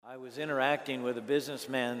I was interacting with a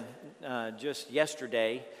businessman just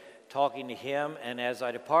yesterday, talking to him, and as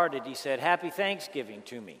I departed, he said, "Happy Thanksgiving"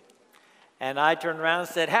 to me. And I turned around and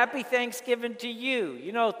said, "Happy Thanksgiving to you.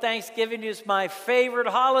 You know, Thanksgiving is my favorite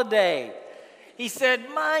holiday." He said,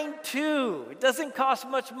 "Mine too. It doesn't cost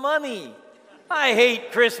much money. I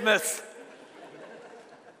hate Christmas."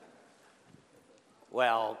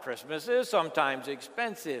 Well, Christmas is sometimes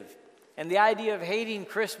expensive. And the idea of hating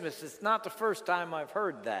Christmas is not the first time I've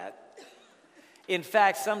heard that. In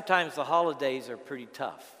fact, sometimes the holidays are pretty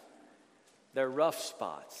tough. They're rough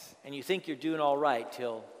spots. And you think you're doing all right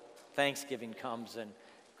till Thanksgiving comes and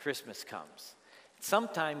Christmas comes.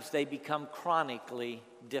 Sometimes they become chronically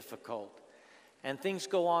difficult. And things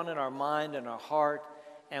go on in our mind and our heart,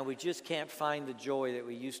 and we just can't find the joy that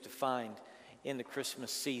we used to find in the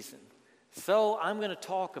Christmas season. So I'm going to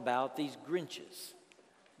talk about these Grinches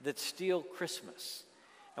that steal Christmas.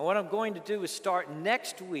 And what I'm going to do is start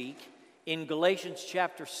next week in Galatians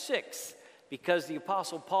chapter 6, because the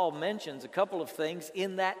Apostle Paul mentions a couple of things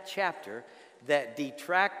in that chapter that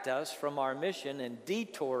detract us from our mission and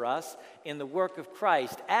detour us in the work of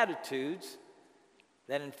Christ, attitudes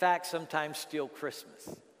that in fact sometimes steal Christmas.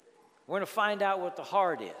 We're going to find out what the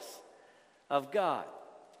heart is of God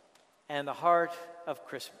and the heart of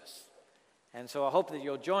Christmas. And so I hope that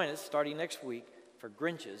you'll join us starting next week for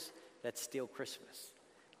Grinches that steal Christmas.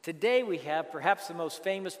 Today we have perhaps the most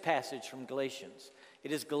famous passage from Galatians.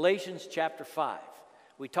 It is Galatians chapter 5.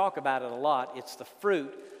 We talk about it a lot. It's the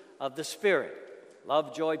fruit of the Spirit.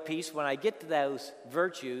 Love, joy, peace. When I get to those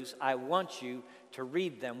virtues, I want you to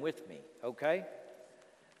read them with me, okay?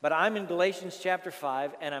 But I'm in Galatians chapter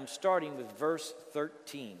 5, and I'm starting with verse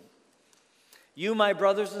 13. You, my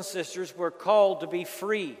brothers and sisters, were called to be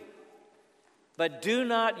free. But do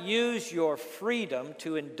not use your freedom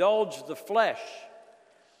to indulge the flesh.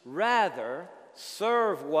 Rather,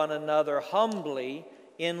 serve one another humbly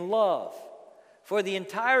in love. For the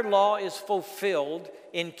entire law is fulfilled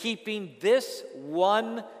in keeping this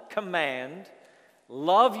one command: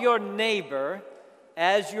 love your neighbor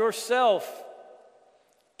as yourself.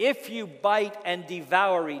 If you bite and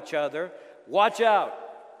devour each other, watch out,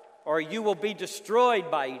 or you will be destroyed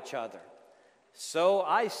by each other. So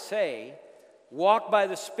I say, walk by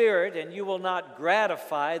the Spirit, and you will not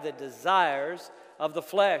gratify the desires of the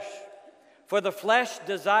flesh. For the flesh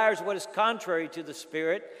desires what is contrary to the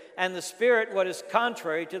Spirit, and the Spirit what is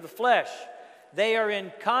contrary to the flesh. They are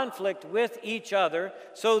in conflict with each other,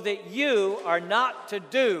 so that you are not to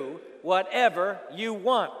do whatever you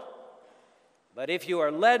want. But if you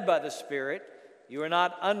are led by the Spirit, you are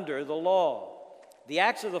not under the law. The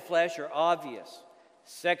acts of the flesh are obvious: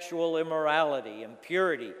 sexual immorality,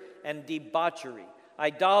 impurity, and debauchery,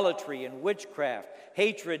 idolatry and witchcraft,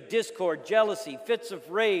 hatred, discord, jealousy, fits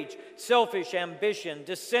of rage, selfish ambition,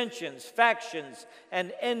 dissensions, factions,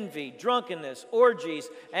 and envy, drunkenness, orgies,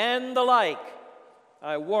 and the like.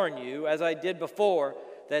 I warn you, as I did before,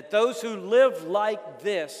 that those who live like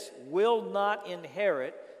this will not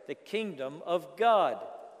inherit the kingdom of God.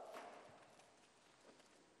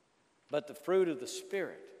 But the fruit of the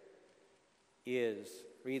Spirit is,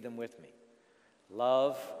 read them with me,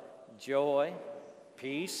 love, joy,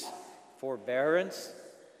 peace, forbearance,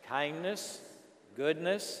 kindness,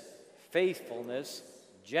 goodness, faithfulness,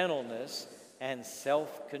 gentleness, and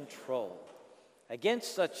self-control.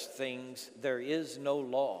 Against such things there is no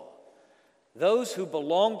law. Those who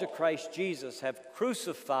belong to Christ Jesus have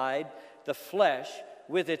crucified the flesh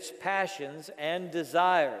with its passions and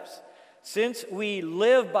desires. Since we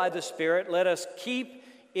live by the Spirit, let us keep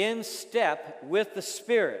in step with the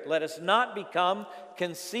Spirit. Let us not become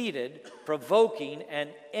conceited, provoking, and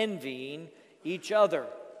envying each other.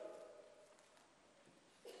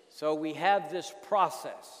 So we have this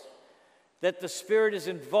process that the Spirit is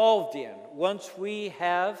involved in. Once we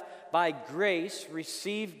have, by grace,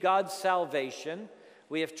 received God's salvation,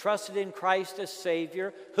 we have trusted in Christ as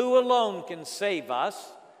Savior, who alone can save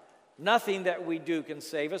us. Nothing that we do can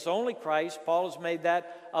save us, only Christ. Paul has made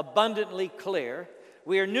that abundantly clear.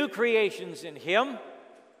 We are new creations in Him.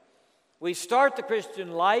 We start the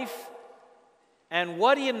Christian life, and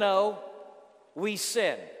what do you know? We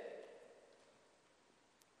sin.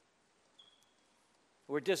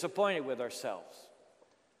 We're disappointed with ourselves.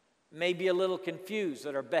 Maybe a little confused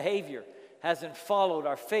that our behavior hasn't followed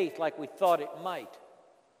our faith like we thought it might.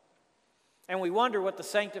 And we wonder what the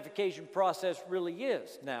sanctification process really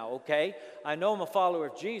is. Now, okay, I know I'm a follower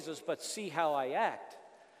of Jesus, but see how I act.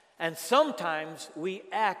 And sometimes we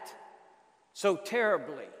act so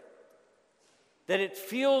terribly that it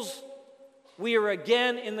feels we are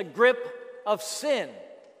again in the grip of sin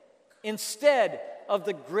instead of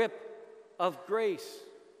the grip of grace.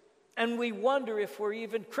 And we wonder if we're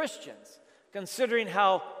even Christians, considering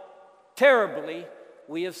how terribly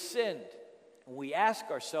we have sinned. And we ask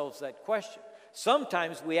ourselves that question.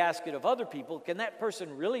 Sometimes we ask it of other people. Can that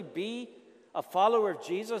person really be a follower of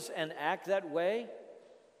Jesus and act that way?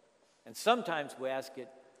 And sometimes we ask it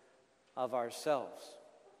of ourselves.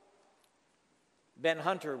 Ben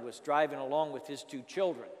Hunter was driving along with his 2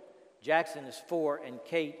 children. Jackson is 4 and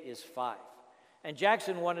Kate is 5. And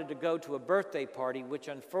Jackson wanted to go to a birthday party, which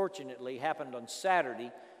unfortunately happened on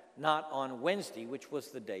Saturday, not on Wednesday, which was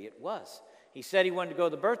the day it was. He said he wanted to go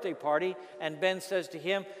to the birthday party, and Ben says to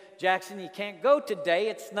him, Jackson, you can't go today.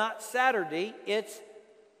 It's not Saturday, it's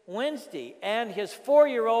Wednesday. And his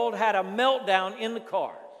 4-year-old had a meltdown in the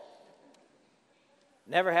car.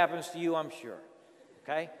 Never happens to you, I'm sure.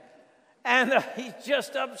 Okay? And he's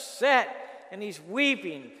just upset, and he's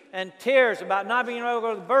weeping and tears about not being able to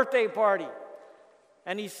go to the birthday party.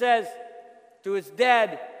 And he says to his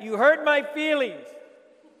dad, you hurt my feelings.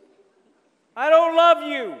 I don't love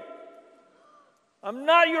you. I'm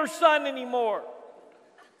not your son anymore.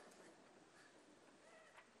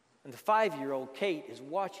 And the 5-year-old Kate is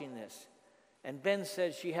watching this. And Ben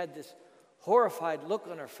says she had this horrified look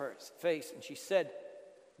on her face. And she said,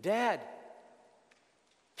 Dad,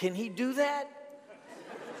 can he do that?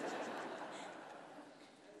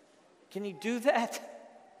 Can he do that?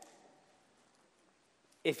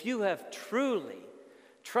 If you have truly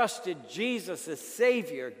trusted Jesus as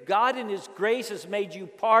Savior, God in His grace has made you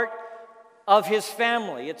part of His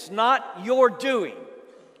family. It's not your doing.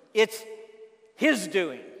 It's His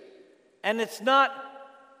doing. And it's not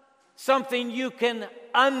something you can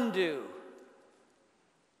undo.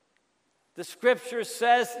 The Scripture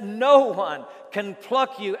says no one can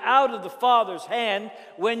pluck you out of the Father's hand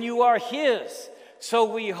when you are His.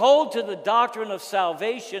 So we hold to the doctrine of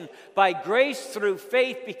salvation by grace through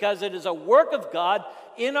faith because it is a work of God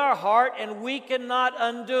in our heart and we cannot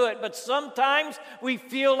undo it. But sometimes we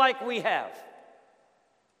feel like we have.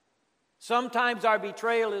 Sometimes our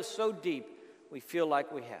betrayal is so deep we feel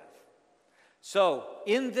like we have. So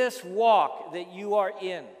in this walk that you are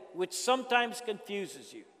in, which sometimes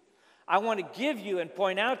confuses you, I want to give you and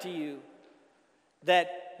point out to you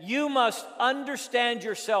that you must understand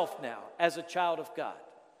yourself now as a child of God.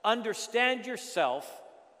 Understand yourself.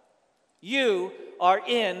 You are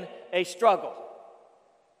in a struggle.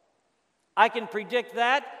 I can predict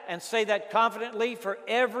that and say that confidently for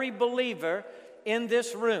every believer in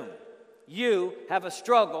this room. You have a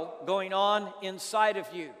struggle going on inside of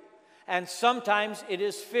you. And sometimes it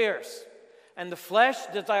is fierce. And the flesh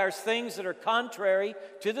desires things that are contrary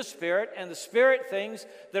to the Spirit, and the Spirit things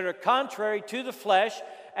that are contrary to the flesh,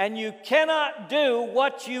 and you cannot do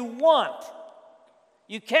what you want.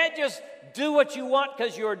 You can't just do what you want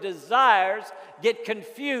because your desires get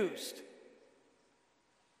confused.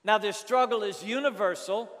 Now, this struggle is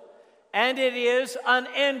universal, and it is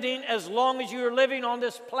unending as long as you are living on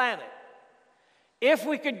this planet. If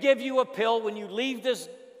we could give you a pill when you leave this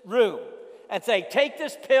room and say, take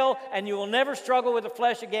this pill and you will never struggle with the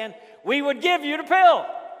flesh again, we would give you the pill.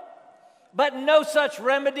 But no such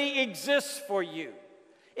remedy exists for you.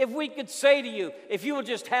 If we could say to you, if you will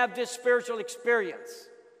just have this spiritual experience,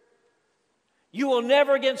 you will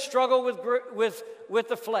never again struggle with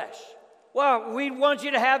the flesh. Well, we want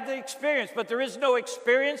you to have the experience, but there is no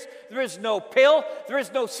experience, there is no pill, there is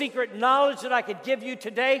no secret knowledge that I could give you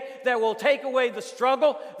today that will take away the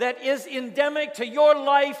struggle that is endemic to your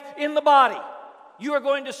life in the body. You are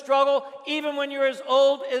going to struggle even when you're as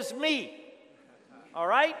old as me. All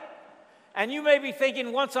right? And you may be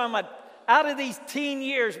thinking, once I'm out of these teen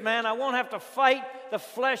years, man, I won't have to fight the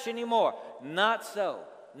flesh anymore. Not so.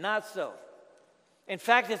 Not so. In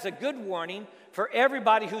fact, it's a good warning for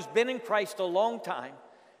everybody who's been in Christ a long time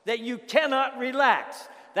that you cannot relax.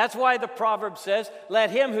 That's why the proverb says, let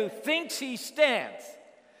him who thinks he stands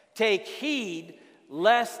take heed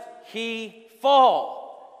lest he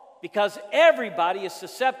fall. Because everybody is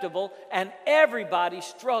susceptible and everybody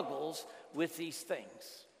struggles with these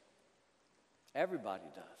things. Everybody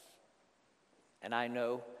does. And I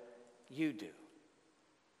know you do.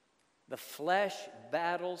 The flesh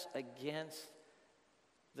battles against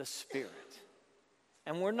the Spirit.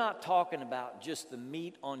 And we're not talking about just the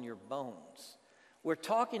meat on your bones. We're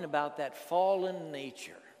talking about that fallen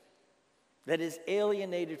nature that is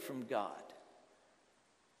alienated from God.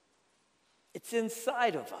 It's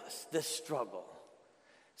inside of us, this struggle.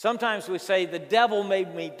 Sometimes we say, the devil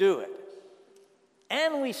made me do it.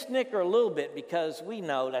 And we snicker a little bit because we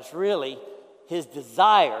know that's really his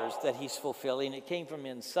desires that he's fulfilling. It came from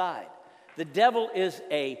inside. The devil is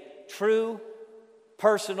a true,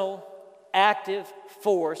 personal, active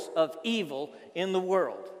force of evil in the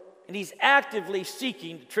world. and he's actively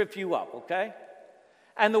seeking to trip you up, okay?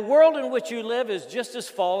 And the world in which you live is just as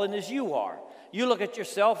fallen as you are. You look at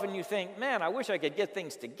yourself and you think, man, I wish I could get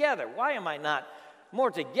things together. Why am I not more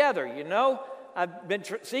together, you know? I've been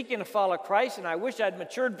seeking to follow Christ, and I wish I'd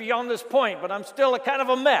matured beyond this point, but I'm still a kind of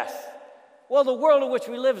a mess. Well, the world in which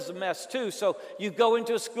we live is a mess too. So you go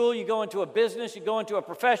into a school, you go into a business, you go into a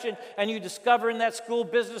profession, and you discover in that school,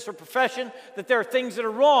 business, or profession that there are things that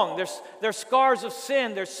are wrong. There's scars of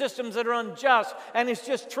sin. There's systems that are unjust. And it's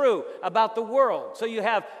just true about the world. So you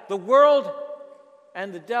have the world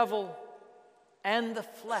and the devil and the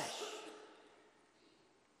flesh.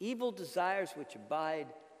 Evil desires which abide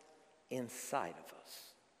inside of us.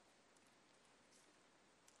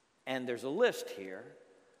 And there's a list here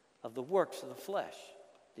of the works of the flesh.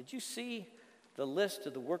 Did you see the list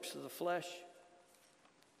of the works of the flesh?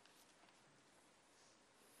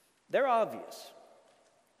 They're obvious.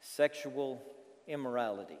 Sexual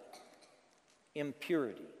immorality,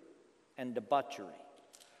 impurity and debauchery,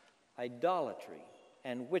 idolatry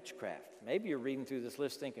and witchcraft. Maybe you're reading through this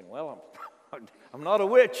list thinking, well, I'm not a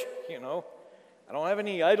witch, you know. I don't have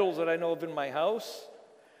any idols that I know of in my house.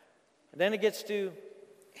 And then it gets to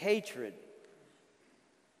hatred,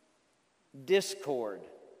 discord,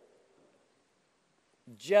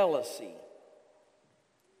 jealousy,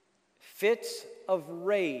 fits of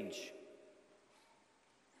rage,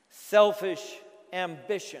 selfish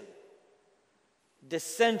ambition,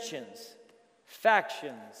 dissensions,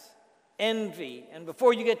 factions, envy. And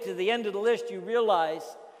before you get to the end of the list, you realize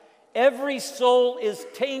every soul is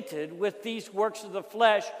tainted with these works of the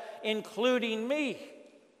flesh, including me.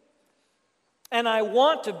 And I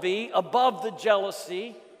want to be above the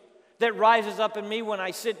jealousy that rises up in me when I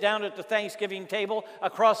sit down at the Thanksgiving table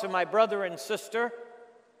across from my brother and sister.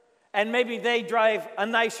 And maybe they drive a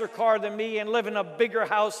nicer car than me and live in a bigger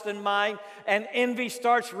house than mine. And envy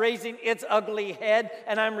starts raising its ugly head.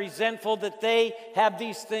 And I'm resentful that they have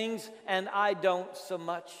these things and I don't so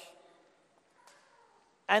much.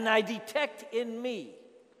 And I detect in me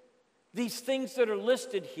these things that are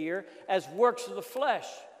listed here as works of the flesh.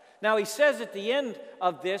 Now, he says at the end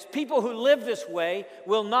of this, people who live this way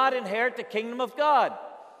will not inherit the kingdom of God.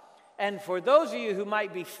 And for those of you who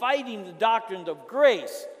might be fighting the doctrine of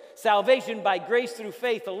grace, salvation by grace through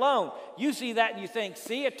faith alone, you see that and you think,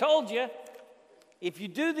 see, I told you. If you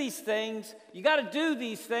do these things, you got to do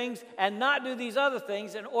these things and not do these other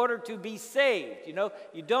things in order to be saved. You know,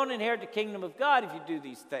 you don't inherit the kingdom of God if you do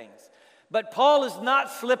these things. But Paul is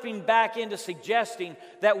not slipping back into suggesting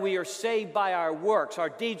that we are saved by our works, our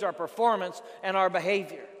deeds, our performance, and our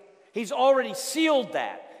behavior. He's already sealed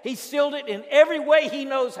that. He sealed it in every way he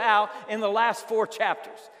knows how in the last 4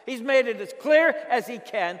 chapters. He's made it as clear as he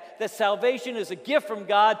can that salvation is a gift from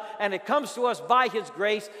God and it comes to us by his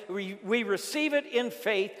grace. We receive it in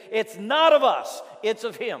faith. It's not of us, it's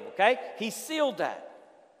of him, okay? He sealed that.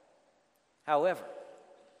 However,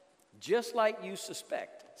 just like you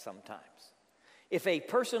suspect sometimes, if a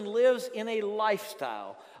person lives in a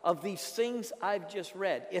lifestyle of these things I've just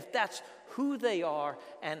read, if that's who they are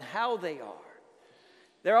and how they are,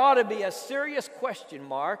 there ought to be a serious question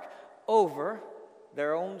mark over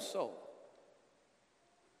their own soul.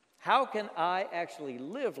 How can I actually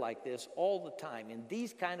live like this all the time in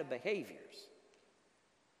these kind of behaviors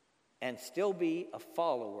and still be a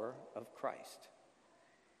follower of Christ?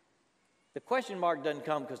 The question mark doesn't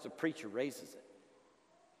come because the preacher raises it.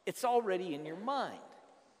 It's already in your mind.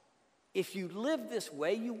 If you live this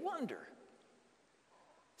way, you wonder.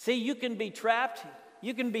 See, you can be trapped,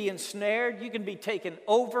 you can be ensnared, you can be taken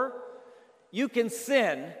over, you can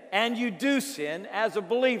sin, and you do sin as a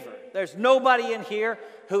believer. There's nobody in here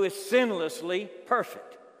who is sinlessly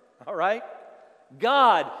perfect, all right?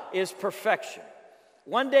 God is perfection.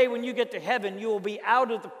 One day when you get to heaven, you will be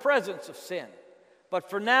out of the presence of sin. But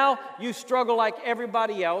for now, you struggle like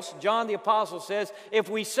everybody else. John the Apostle says, if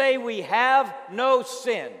we say we have no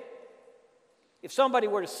sin, if somebody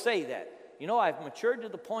were to say that, you know, I've matured to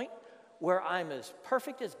the point where I'm as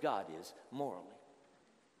perfect as God is morally.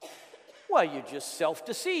 Well, you're just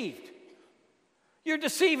self-deceived. You're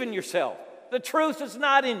deceiving yourself. The truth is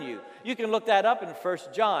not in you. You can look that up in 1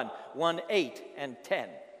 John 1:8 and 10.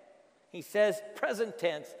 He says, present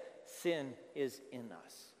tense, sin is in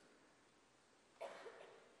us.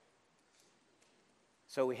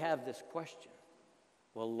 So we have this question.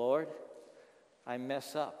 Well, Lord, I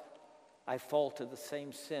mess up. I fall to the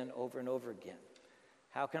same sin over and over again.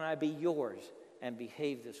 How can I be yours and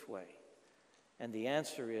behave this way? And the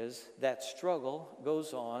answer is that struggle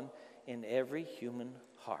goes on in every human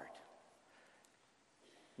heart.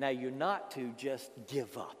 Now, you're not to just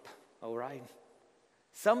give up, all right?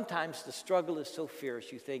 Sometimes the struggle is so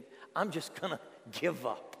fierce you think, I'm just going to give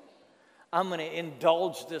up. I'm going to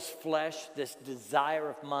indulge this flesh, this desire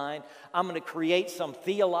of mine. I'm going to create some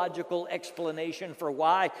theological explanation for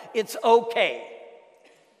why it's okay.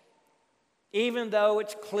 Even though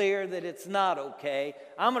it's clear that it's not okay,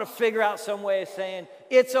 I'm going to figure out some way of saying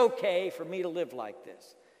it's okay for me to live like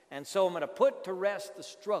this. And so I'm going to put to rest the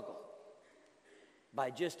struggle by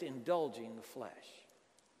just indulging the flesh.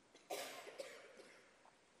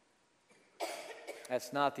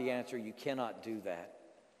 That's not the answer. You cannot do that.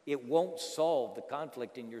 It won't solve the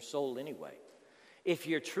conflict in your soul anyway. If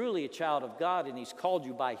you're truly a child of God and He's called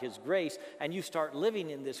you by His grace and you start living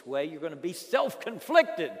in this way, you're going to be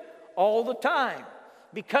self-conflicted all the time,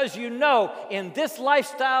 because you know in this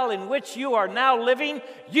lifestyle in which you are now living,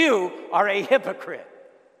 you are a hypocrite.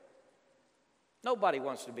 Nobody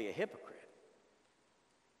wants to be a hypocrite.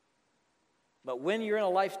 But when you're in a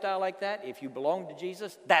lifestyle like that, if you belong to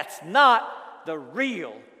Jesus, that's not the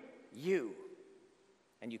real you.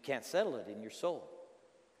 And you can't settle it in your soul.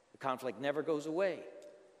 The conflict never goes away.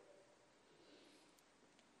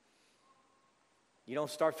 You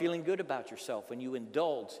don't start feeling good about yourself when you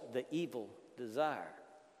indulge the evil desire.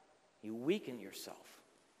 You weaken yourself.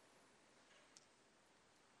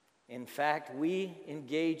 In fact, we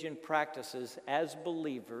engage in practices as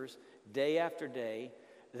believers day after day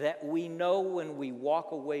that we know when we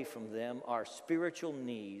walk away from them, our spiritual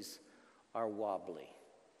knees are wobbly.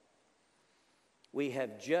 We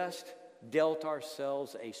have just dealt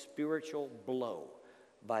ourselves a spiritual blow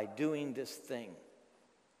by doing this thing.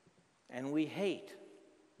 And we hate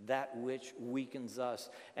that which weakens us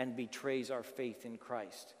and betrays our faith in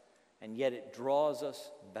Christ. And yet it draws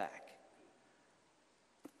us back.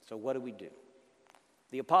 So what do we do?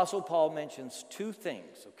 The Apostle Paul mentions two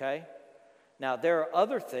things, okay? Now, there are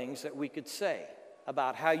other things that we could say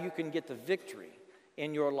about how you can get the victory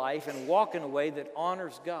in your life and walk in a way that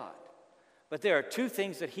honors God. But there are two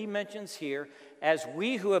things that he mentions here as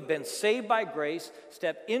we who have been saved by grace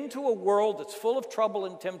step into a world that's full of trouble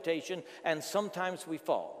and temptation, and sometimes we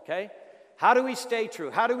fall, okay? How do we stay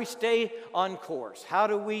true? How do we stay on course? How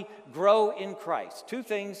do we grow in Christ? Two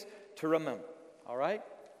things to remember, all right?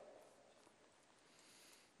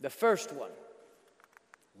 The first one,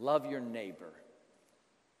 love your neighbor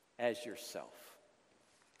as yourself.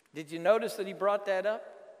 Did you notice that he brought that up?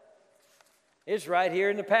 It's right here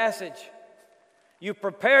in the passage. You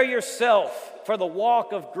prepare yourself for the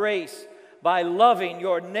walk of grace by loving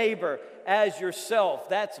your neighbor as yourself.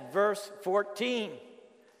 That's verse 14.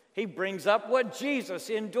 He brings up what Jesus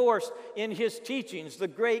endorsed in his teachings, the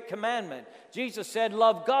great commandment. Jesus said,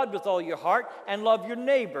 love God with all your heart and love your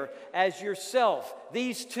neighbor as yourself.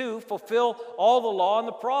 These two fulfill all the law and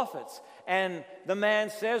the prophets. And the man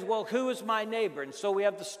says, well, who is my neighbor? And so we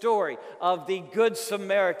have the story of the Good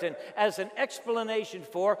Samaritan as an explanation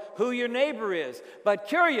for who your neighbor is. But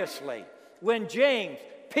curiously, when James,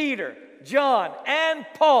 Peter, John, and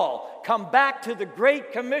Paul come back to the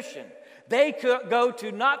Great Commission, they go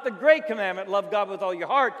to not the great commandment, love God with all your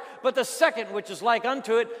heart, but the second, which is like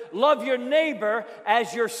unto it, love your neighbor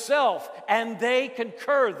as yourself. And they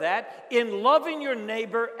concur that in loving your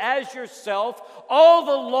neighbor as yourself, all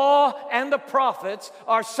the law and the prophets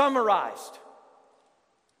are summarized.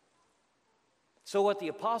 So what the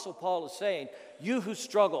Apostle Paul is saying, you who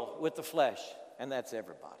struggle with the flesh, and that's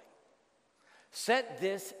everybody, set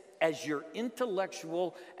this as your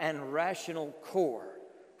intellectual and rational core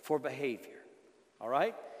for behavior, all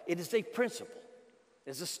right? It is a principle, it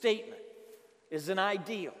is a statement, it is an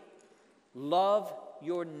ideal. Love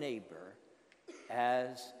your neighbor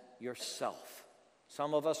as yourself.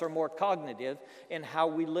 Some of us are more cognitive in how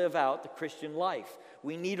we live out the Christian life.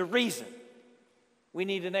 We need a reason. We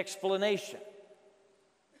need an explanation.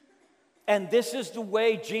 And this is the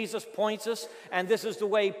way Jesus points us, and this is the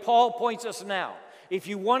way Paul points us now. If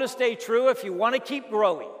you want to stay true, if you want to keep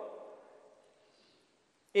growing,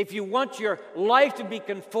 if you want your life to be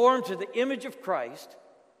conformed to the image of Christ,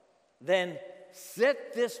 then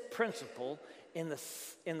set this principle in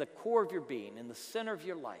the core of your being, in the center of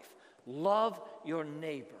your life. Love your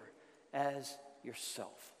neighbor as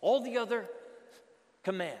yourself. All the other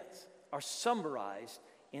commands are summarized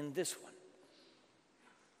in this one.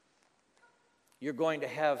 You're going to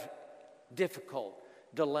have difficult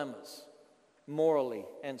dilemmas, morally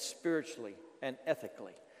and spiritually and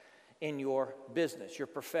ethically, in your business, your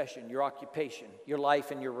profession, your occupation, your life,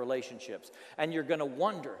 and your relationships. And you're going to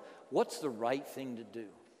wonder, what's the right thing to do?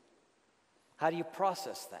 How do you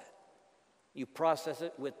process that? You process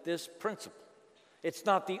it with this principle. It's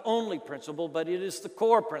not the only principle, but it is the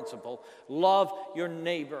core principle. Love your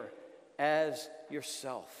neighbor as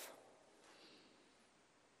yourself.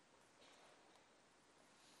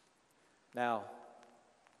 Now,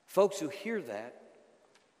 folks who hear that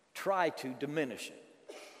try to diminish it.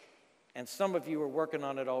 And some of you are working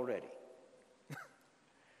on it already.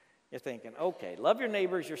 You're thinking, okay, love your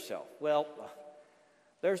neighbor as yourself. Well,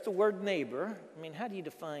 there's the word neighbor. I mean, how do you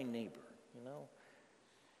define neighbor, you know?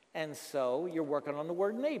 And so you're working on the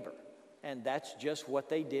word neighbor. And that's just what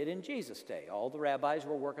they did in Jesus' day. All the rabbis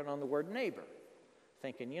were working on the word neighbor,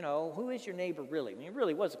 thinking, you know, who is your neighbor really? I mean, it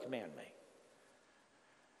really was a command made.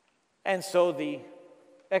 And so the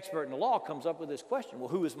expert in the law comes up with this question, well,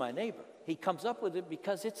 who is my neighbor? He comes up with it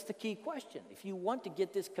because it's the key question. If you want to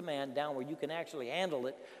get this command down where you can actually handle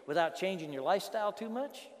it without changing your lifestyle too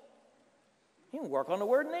much, you can work on the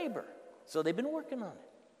word neighbor. So they've been working on it.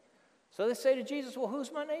 So they say to Jesus, well,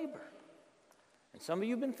 who's my neighbor? And some of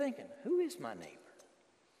you have been thinking, who is my neighbor?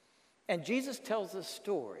 And Jesus tells this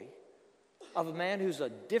story of a man who's a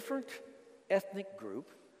different ethnic group.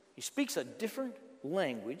 He speaks a different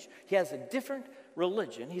language. He has a different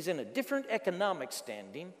religion. He's in a different economic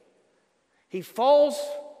standing. He falls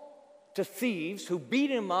to thieves who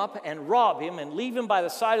beat him up and rob him and leave him by the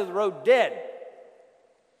side of the road dead.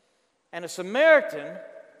 And a Samaritan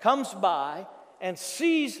comes by and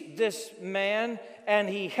sees this man and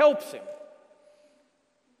he helps him.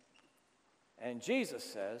 And Jesus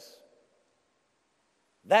says,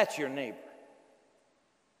 that's your neighbor.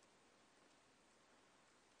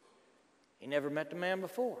 He never met the man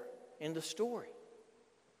before in the story.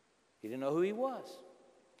 He didn't know who he was.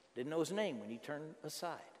 Didn't know his name when he turned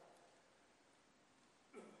aside.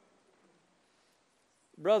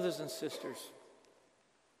 Brothers and sisters,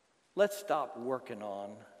 let's stop working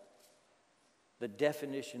on the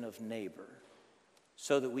definition of neighbor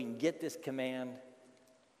so that we can get this command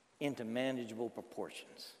into manageable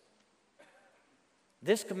proportions.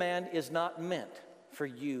 This command is not meant for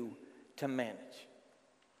you to manage.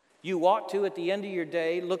 You ought to, at the end of your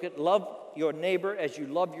day, look at love your neighbor as you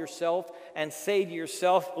love yourself and say to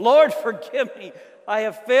yourself, Lord, forgive me. I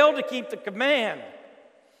have failed to keep the command.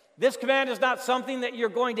 This command is not something that you're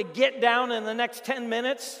going to get down in the next 10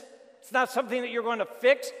 minutes. It's not something that you're going to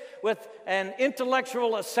fix with an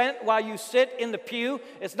intellectual assent while you sit in the pew.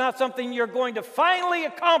 It's not something you're going to finally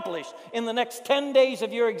accomplish in the next 10 days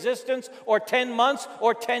of your existence or 10 months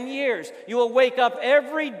or 10 years. You will wake up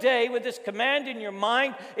every day with this command in your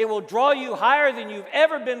mind. It will draw you higher than you've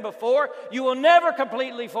ever been before. You will never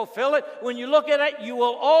completely fulfill it. When you look at it, you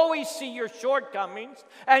will always see your shortcomings.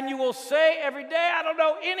 And you will say every day, I don't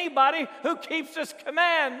know anybody who keeps this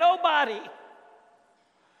command. Nobody.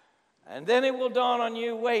 And then it will dawn on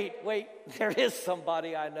you, wait, there is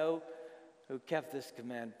somebody I know who kept this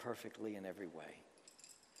command perfectly in every way.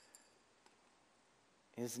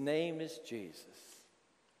 His name is Jesus.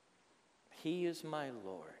 He is my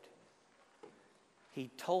Lord. He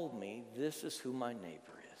told me this is who my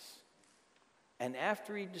neighbor is. And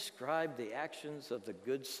after he described the actions of the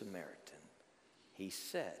Good Samaritan, he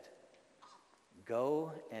said,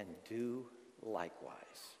 go and do likewise.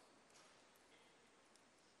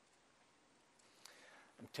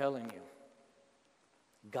 I'm telling you,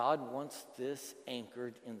 God wants this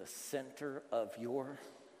anchored in the center of your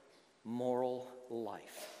moral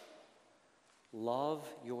life. Love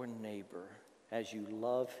your neighbor as you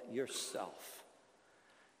love yourself.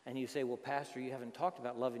 And you say, well, Pastor, you haven't talked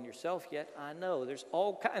about loving yourself yet. I know, there's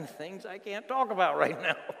all kinds of things I can't talk about right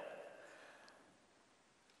now.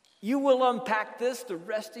 You will unpack this the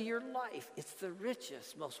rest of your life. It's the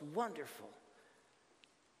richest, most wonderful,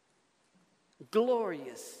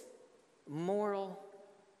 glorious moral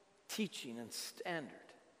teaching and standard.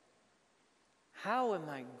 How am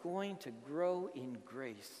I going to grow in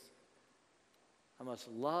grace? I must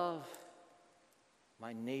love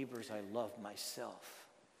my neighbors. I love myself.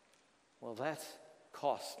 Well, that's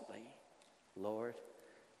costly, Lord.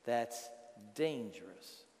 That's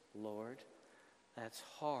dangerous, Lord. That's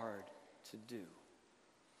hard to do.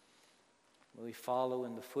 We follow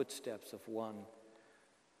in the footsteps of one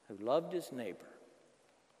who loved his neighbor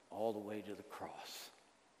all the way to the cross.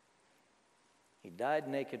 He died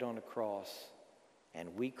naked on a cross,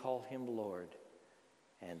 and we call him Lord,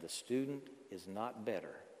 and the student is not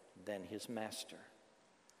better than his master.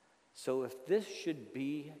 So if this should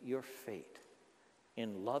be your fate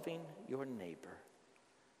in loving your neighbor,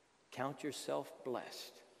 count yourself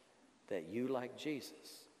blessed that you, like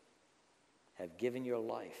Jesus, have given your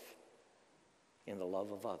life in the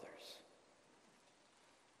love of others.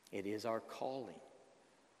 It is our calling.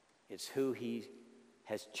 It's who he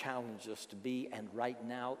has challenged us to be and right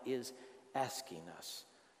now is asking us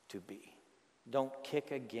to be. Don't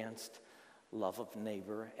kick against love of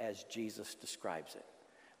neighbor as Jesus describes it.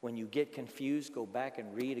 When you get confused, go back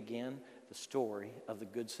and read again the story of the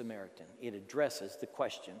Good Samaritan. It addresses the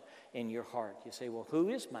question in your heart. You say, well, who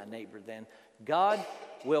is my neighbor then? God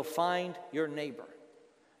will find your neighbor.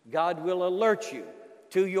 God will alert you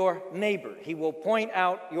to your neighbor. He will point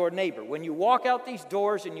out your neighbor. When you walk out these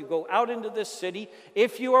doors and you go out into this city,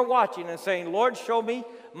 if you are watching and saying, Lord, show me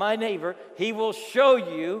my neighbor, He will show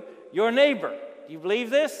you your neighbor. Do you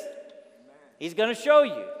believe this? He's going to show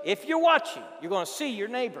you. If you're watching, you're going to see your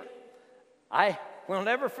neighbor. I will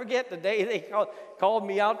never forget the day they called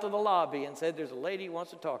me out to the lobby and said, there's a lady who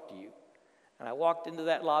wants to talk to you. And I walked into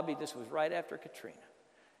that lobby. This was right after Katrina.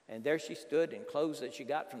 And there she stood in clothes that she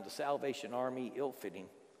got from the Salvation Army, ill-fitting.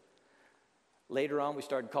 Later on, we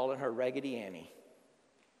started calling her Raggedy Annie.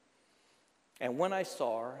 And when I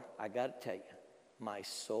saw her, I got to tell you, my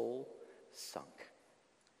soul sunk.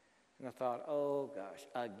 And I thought, oh gosh,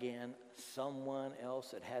 again, someone else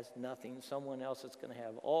that has nothing, someone else that's going to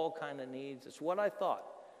have all kind of needs. It's what I thought.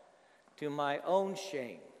 To my own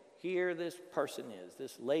shame, here this person is,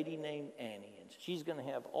 this lady named Annie, and she's going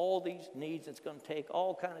to have all these needs. It's going to take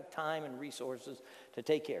all kind of time and resources to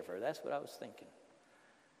take care of her. That's what I was thinking.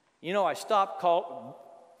 You know, I stopped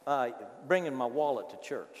bringing my wallet to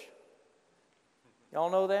church. Y'all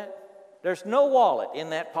know that? There's no wallet in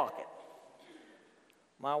that pocket.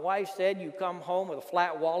 My wife said you come home with a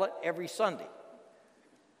flat wallet every Sunday.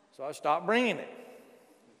 So I stopped bringing it.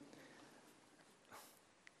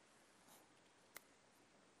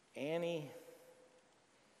 Annie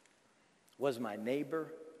was my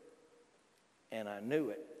neighbor, and I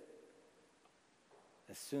knew it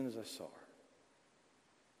as soon as I saw her.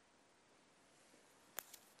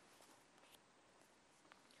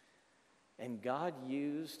 And God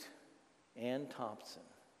used Ann Thompson,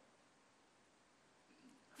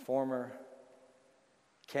 former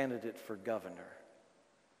candidate for governor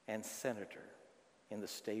and senator in the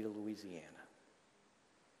state of Louisiana,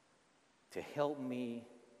 to help me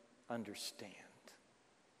understand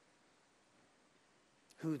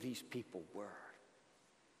who these people were,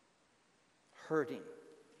 hurting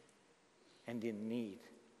and in need,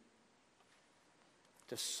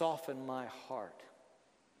 to soften my heart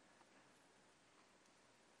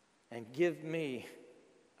and give me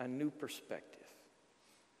a new perspective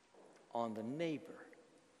on the neighbor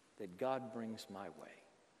that God brings my way.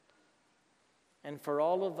 And for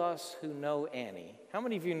all of us who know Annie, how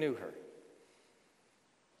many of you knew her?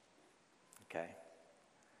 Okay.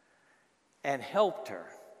 And helped her,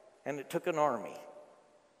 and it took an army.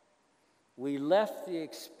 We left the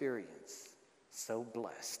experience so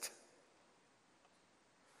blessed.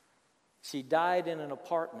 She died in an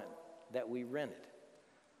apartment that we rented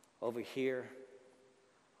over here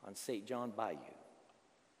on St. John Bayou.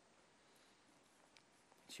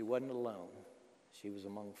 She wasn't alone. She was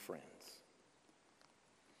among friends.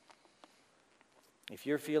 If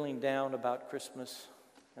you're feeling down about Christmas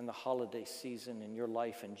and the holiday season in your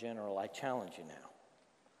life in general, I challenge you now.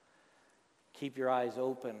 Keep your eyes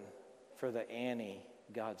open for the Annie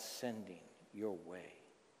God's sending your way.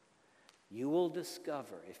 You will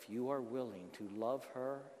discover, if you are willing to love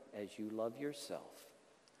her as you love yourself,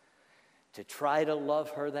 to try to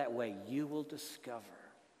love her that way, you will discover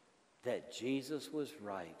that Jesus was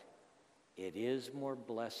right. It is more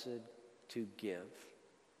blessed to give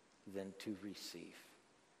than to receive.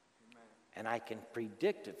 Amen. And I can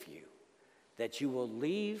predict of you that you will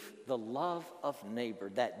leave the love of neighbor,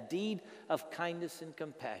 that deed of kindness and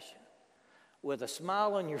compassion, with a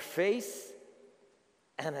smile on your face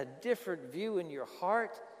and a different view in your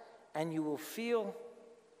heart, and you will feel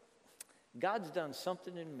God's done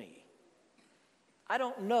something in me. I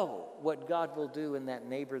don't know what God will do in that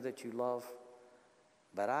neighbor that you love,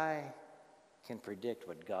 but I can predict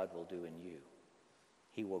what God will do in you.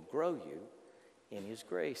 He will grow you in His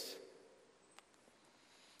grace.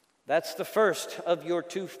 That's the first of your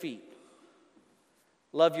 2 feet.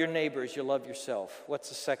 Love your neighbor as you love yourself. What's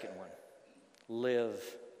the second one? Live,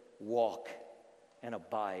 walk, and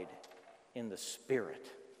abide in the Spirit.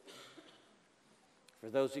 For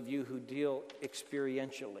those of you who deal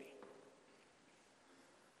experientially,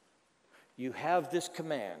 you have this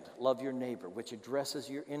command, love your neighbor, which addresses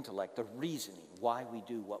your intellect, the reasoning why we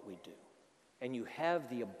do what we do. And you have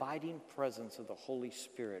the abiding presence of the Holy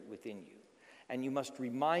Spirit within you. And you must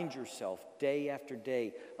remind yourself day after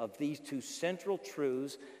day of these 2 central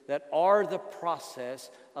truths that are the process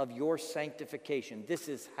of your sanctification. This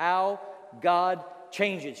is how God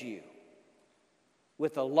changes you,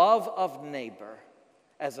 with the love of neighbor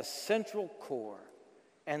as a central core,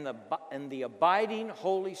 and the abiding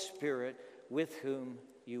Holy Spirit with whom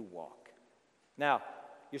you walk. Now,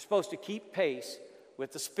 you're supposed to keep pace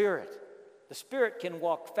with the Spirit. The Spirit can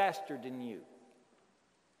walk faster than you.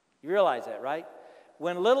 You realize that, right?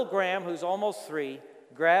 When little Graham, who's almost 3,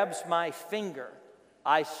 grabs my finger,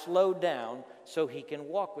 I slow down so he can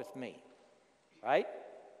walk with me, right?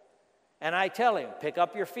 And I tell him, pick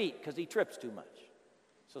up your feet, because he trips too much.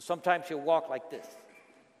 So sometimes he'll walk like this.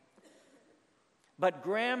 But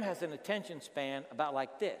Graham has an attention span about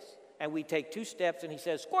like this. And we take 2 steps and he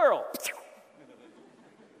says, squirrel.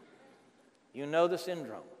 You know the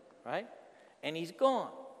syndrome, right? And he's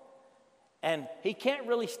gone. And he can't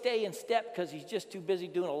really stay in step because he's just too busy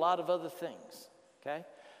doing a lot of other things, okay?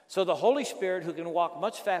 So the Holy Spirit, who can walk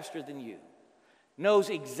much faster than you, knows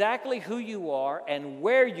exactly who you are and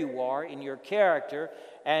where you are in your character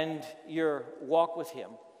and your walk with him.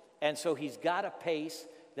 And so he's got a pace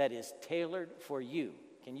that is tailored for you.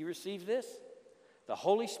 Can you receive this? The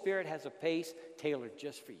Holy Spirit has a pace tailored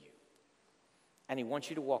just for you. And he wants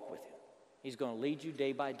you to walk with him. He's going to lead you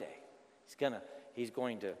day by day. He's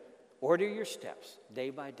going to order your steps day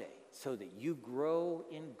by day so that you grow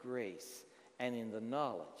in grace and in the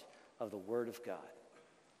knowledge of the Word of God.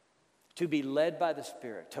 To be led by the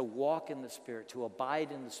Spirit, to walk in the Spirit, to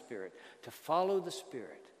abide in the Spirit, to follow the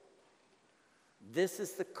Spirit. This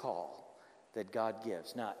is the call that God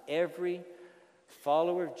gives. Now, every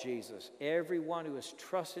follower of Jesus, everyone who has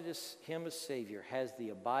trusted him as Savior, has the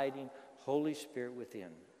abiding Holy Spirit within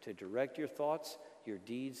to direct your thoughts, your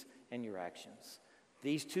deeds, and your actions.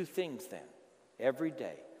 These 2 things, then, every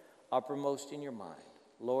day, uppermost in your mind.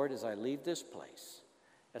 Lord, as I leave this place,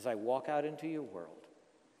 as I walk out into your world,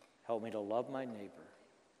 help me to love my neighbor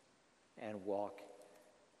and walk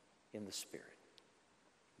in the Spirit.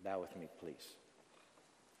 Bow with me, please.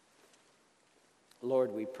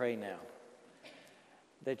 Lord, we pray now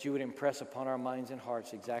that you would impress upon our minds and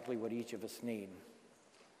hearts exactly what each of us need.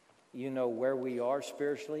 You know where we are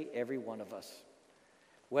spiritually, every one of us.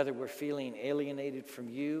 Whether we're feeling alienated from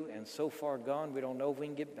you and so far gone we don't know if we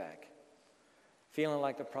can get back. Feeling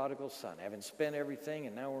like the prodigal son, having spent everything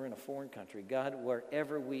and now we're in a foreign country. God,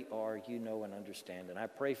 wherever we are, you know and understand. And I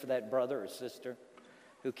pray for that brother or sister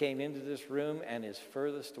who came into this room and is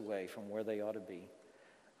furthest away from where they ought to be.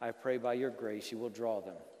 I pray by your grace you will draw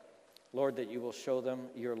them. Lord, that you will show them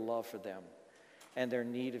your love for them and their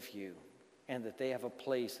need of you, and that they have a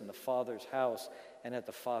place in the Father's house and at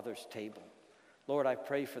the Father's table. Lord, I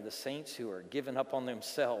pray for the saints who are given up on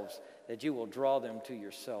themselves, that you will draw them to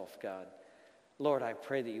yourself, God. Lord, I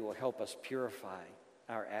pray that you will help us purify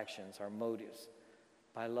our actions, our motives,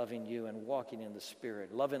 by loving you and walking in the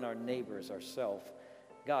Spirit, loving our neighbors, ourselves.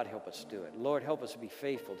 God, help us do it. Lord, help us be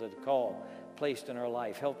faithful to the call placed in our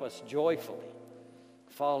life. Help us joyfully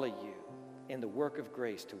follow you in the work of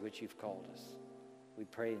grace to which you've called us. We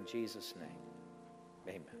pray in Jesus'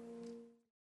 name. Amen.